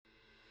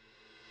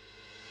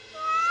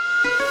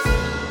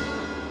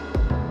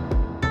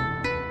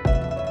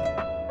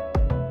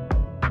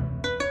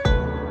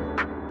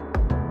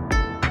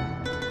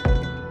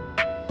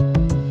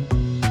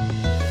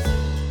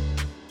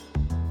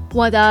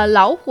我的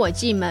老伙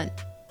计们，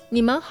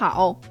你们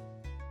好。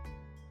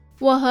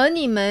我和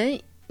你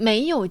们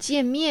没有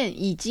见面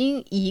已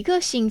经1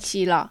个星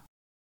期了，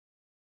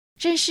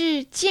真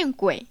是见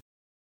鬼！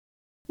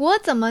我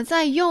怎么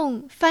在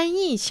用翻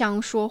译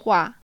腔说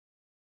话？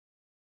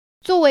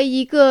作为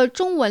一个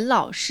中文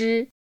老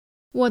师，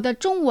我的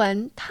中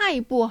文太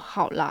不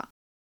好了。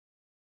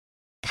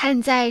看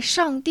在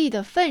上帝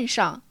的份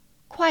上，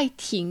快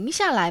停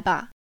下来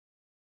吧！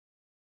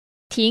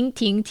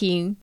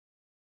停！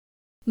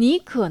你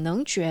可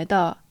能觉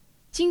得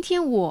今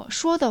天我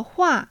说的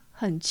话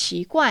很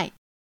奇怪，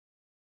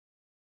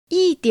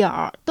一点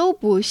儿都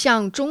不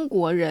像中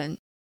国人。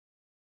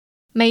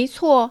没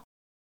错，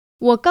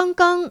我刚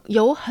刚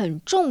有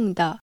很重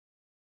的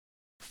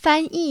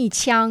翻译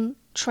腔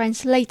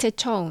translated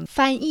tone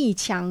翻译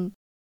腔。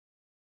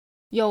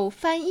有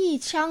翻译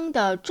腔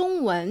的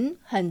中文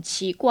很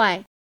奇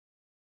怪，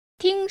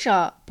听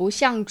着不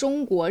像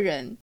中国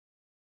人。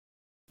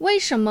为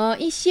什么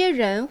一些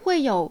人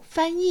会有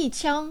翻译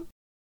腔？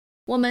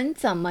我们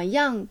怎么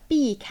样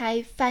避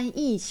开翻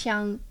译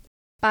腔，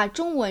把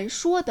中文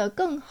说得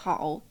更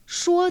好，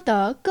说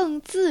得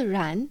更自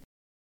然？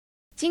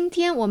今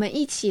天我们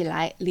一起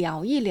来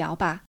聊一聊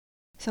吧。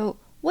So,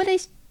 what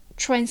is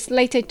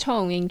translated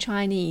tone in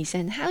Chinese,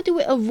 and how do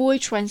we avoid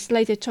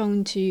translated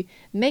tone to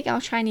make our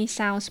Chinese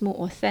sounds more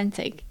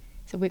authentic?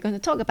 So we're going to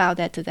talk about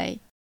that today.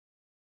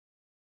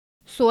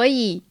 所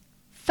以，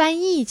翻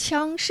译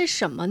腔是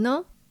什么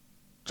呢？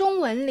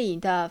中文里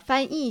的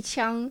翻译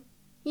腔，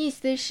意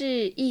思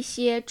是一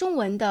些中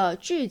文的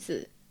句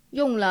子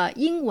用了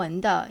英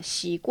文的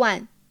习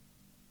惯。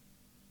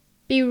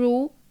比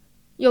如，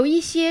有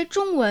一些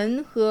中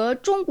文和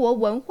中国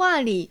文化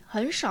里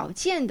很少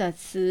见的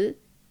词，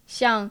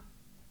像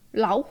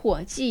老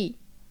伙计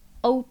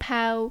old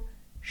pal、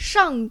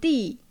上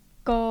帝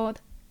God、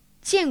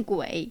见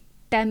鬼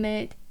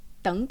damn it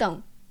等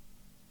等，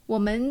我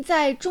们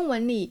在中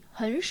文里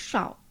很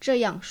少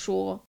这样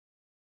说。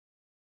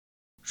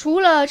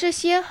除了这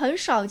些很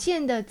少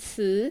见的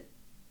词，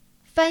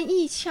翻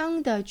译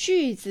腔的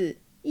句子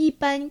一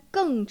般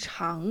更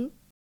长。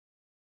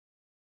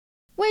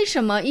为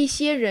什么一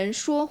些人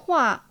说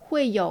话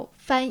会有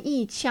翻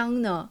译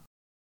腔呢？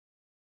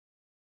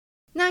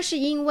那是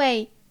因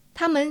为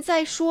他们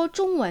在说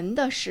中文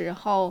的时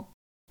候，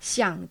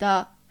想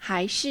的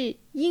还是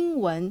英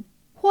文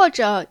或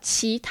者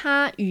其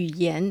他语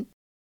言。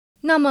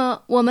那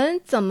么我们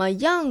怎么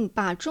样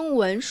把中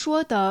文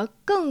说得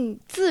更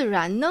自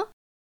然呢？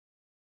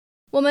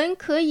我们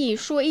可以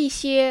说一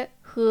些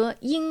和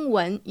英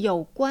文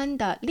有关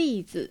的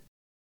例子。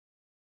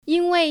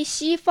因为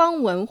西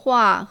方文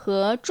化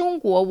和中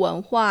国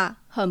文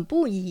化很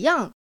不一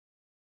样，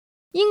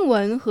英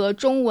文和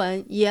中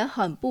文也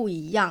很不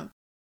一样。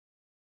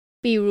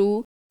比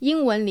如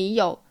英文里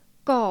有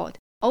God,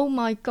 Oh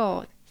my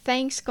God,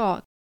 Thanks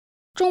God。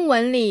 中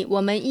文里我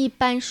们一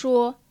般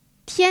说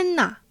天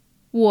哪，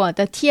我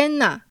的天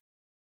哪。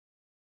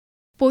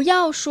不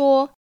要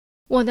说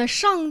我的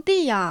上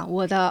帝啊，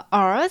我的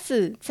儿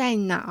子在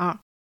哪儿？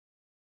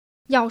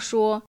要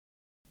说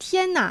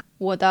天哪，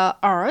我的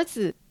儿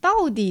子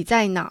到底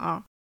在哪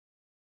儿？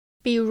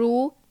比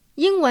如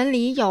英文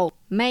里有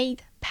mate,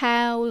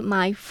 pal,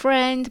 my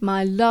friend,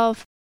 my love，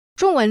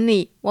 中文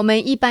里我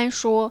们一般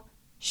说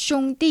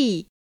兄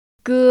弟、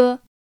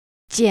哥、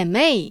姐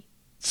妹、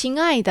亲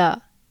爱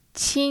的、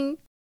亲。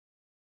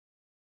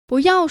不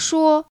要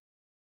说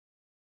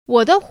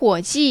我的伙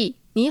计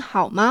你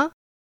好吗？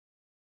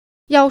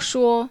要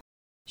说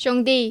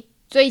兄弟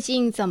最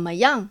近怎么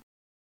样？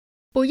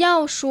不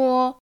要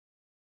说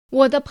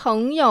我的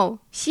朋友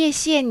谢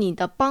谢你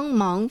的帮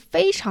忙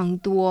非常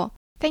多，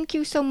 Thank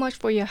you so much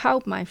for your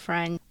help, my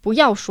friend。 不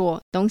要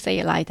说 Don't say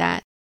it like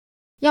that。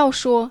 要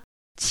说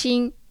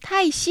亲，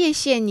太谢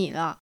谢你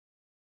了。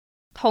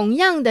同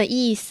样的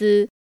意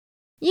思，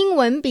英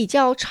文比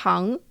较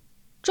长，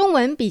中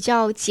文比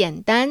较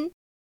简单。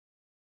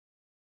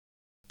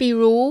比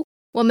如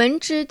我们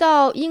知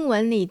道英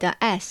文里的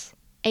s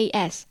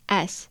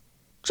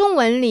中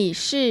文里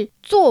是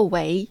作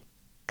为，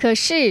可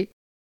是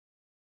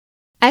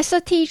As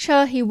a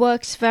teacher, he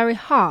works very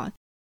hard。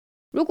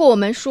 如果我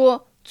们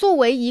说作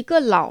为一个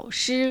老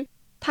师，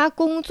他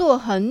工作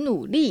很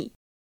努力，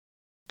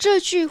这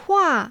句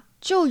话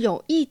就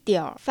有一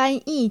点翻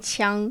译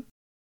腔。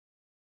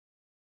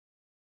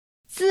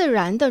自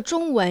然的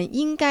中文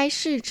应该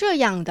是这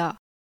样的：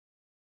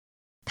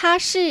他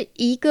是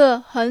一个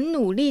很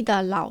努力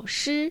的老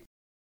师。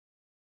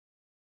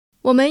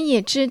我们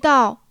也知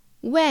道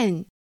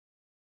when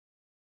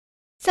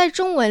在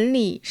中文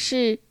里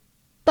是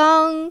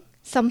当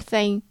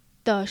something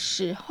的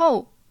时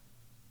候，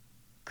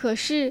可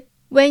是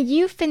when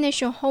you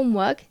finish your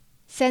homework,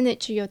 send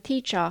it to your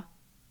teacher。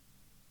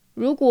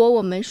 如果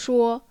我们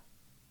说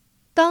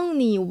当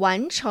你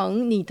完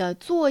成你的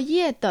作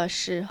业的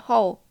时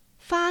候，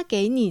发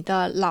给你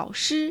的老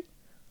师，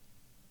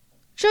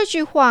这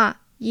句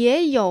话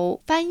也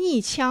有翻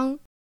译腔。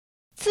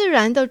自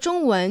然的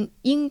中文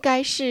应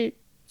该是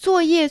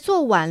作业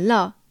做完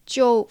了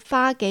就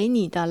发给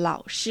你的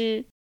老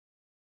师。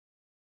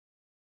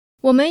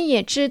我们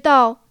也知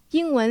道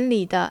英文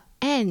里的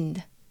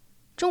and，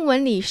 中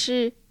文里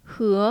是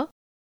和。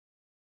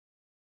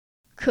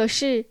可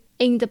是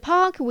in the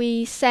park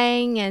we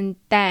sang and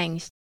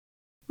danced，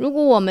 如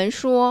果我们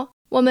说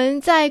我们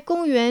在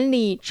公园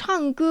里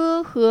唱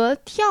歌和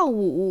跳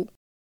舞，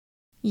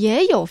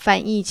也有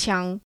翻译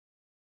腔。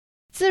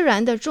自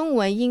然的中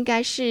文应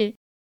该是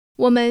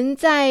我们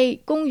在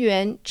公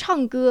园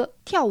唱歌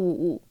跳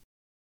舞。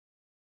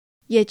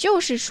也就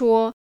是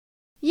说，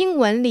英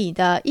文里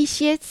的一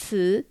些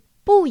词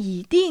不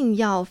一定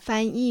要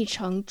翻译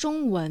成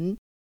中文。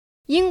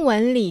英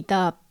文里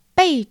的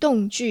被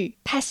动句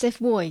passive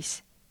voice，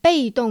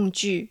 被动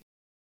句，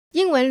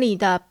英文里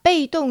的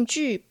被动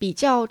句比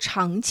较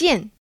常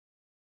见，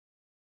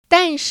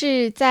但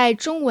是在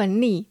中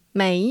文里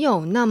没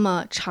有那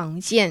么常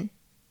见。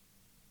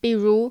比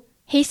如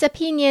His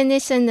opinion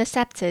isn't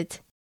accepted，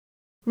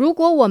 如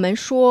果我们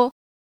说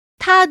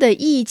他的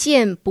意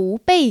见不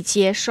被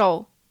接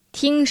受，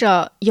听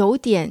着有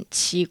点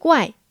奇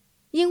怪，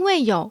因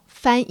为有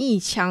翻译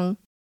腔。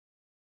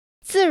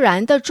自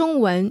然的中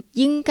文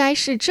应该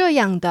是这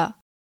样的：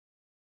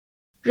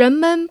人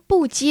们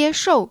不接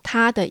受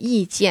他的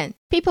意见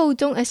People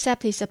don't accept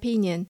his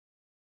opinion。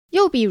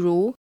 又比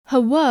如 Her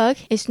work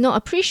is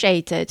not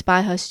appreciated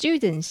by her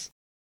students。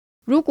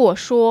 如果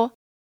说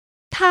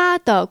他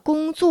的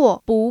工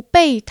作不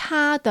被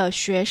他的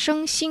学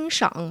生欣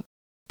赏，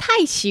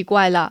太奇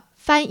怪了，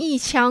翻译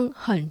腔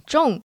很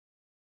重，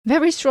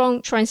 Very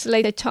strong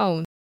translated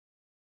tone。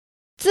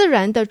 自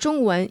然的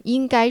中文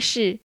应该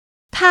是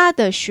他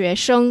的学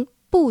生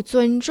不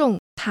尊重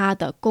他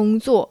的工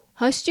作，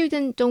 Her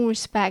students don't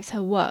respect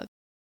her work。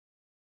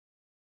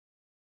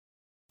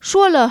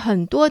 说了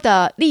很多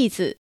的例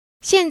子，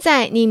现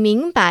在你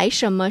明白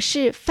什么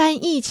是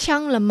翻译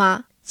腔了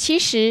吗？其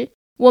实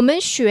我们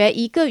学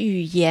一个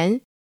语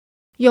言，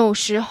有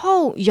时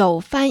候有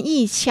翻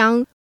译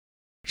腔，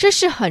这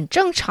是很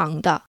正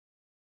常的。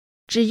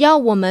只要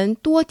我们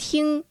多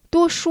听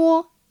多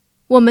说，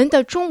我们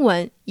的中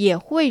文也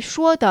会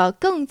说得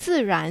更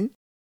自然。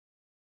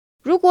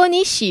如果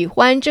你喜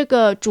欢这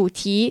个主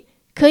题，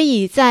可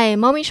以在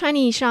Mommy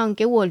Chinese 上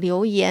给我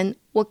留言，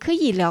我可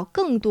以聊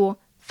更多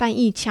翻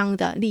译腔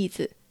的例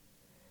子。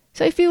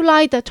So if you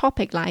like the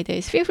topic like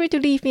this, feel free to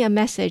leave me a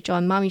message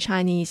on Mommy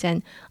Chinese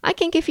and I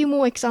can give you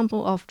more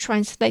example of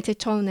translated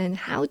tone and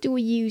how do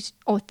we use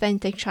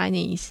authentic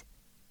Chinese.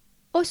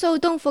 Also,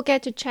 don't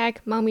forget to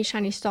check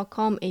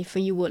mommychinese.com if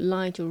you would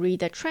like to read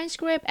the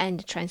transcript and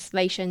the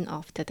translation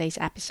of today's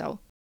episode.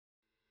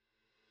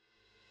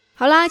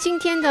 好啦，今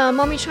天的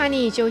Mommy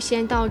Chinese 就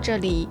先到这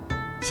里，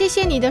谢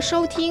谢你的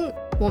收听，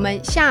我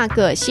们下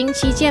个星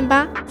期见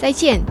吧，再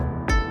见。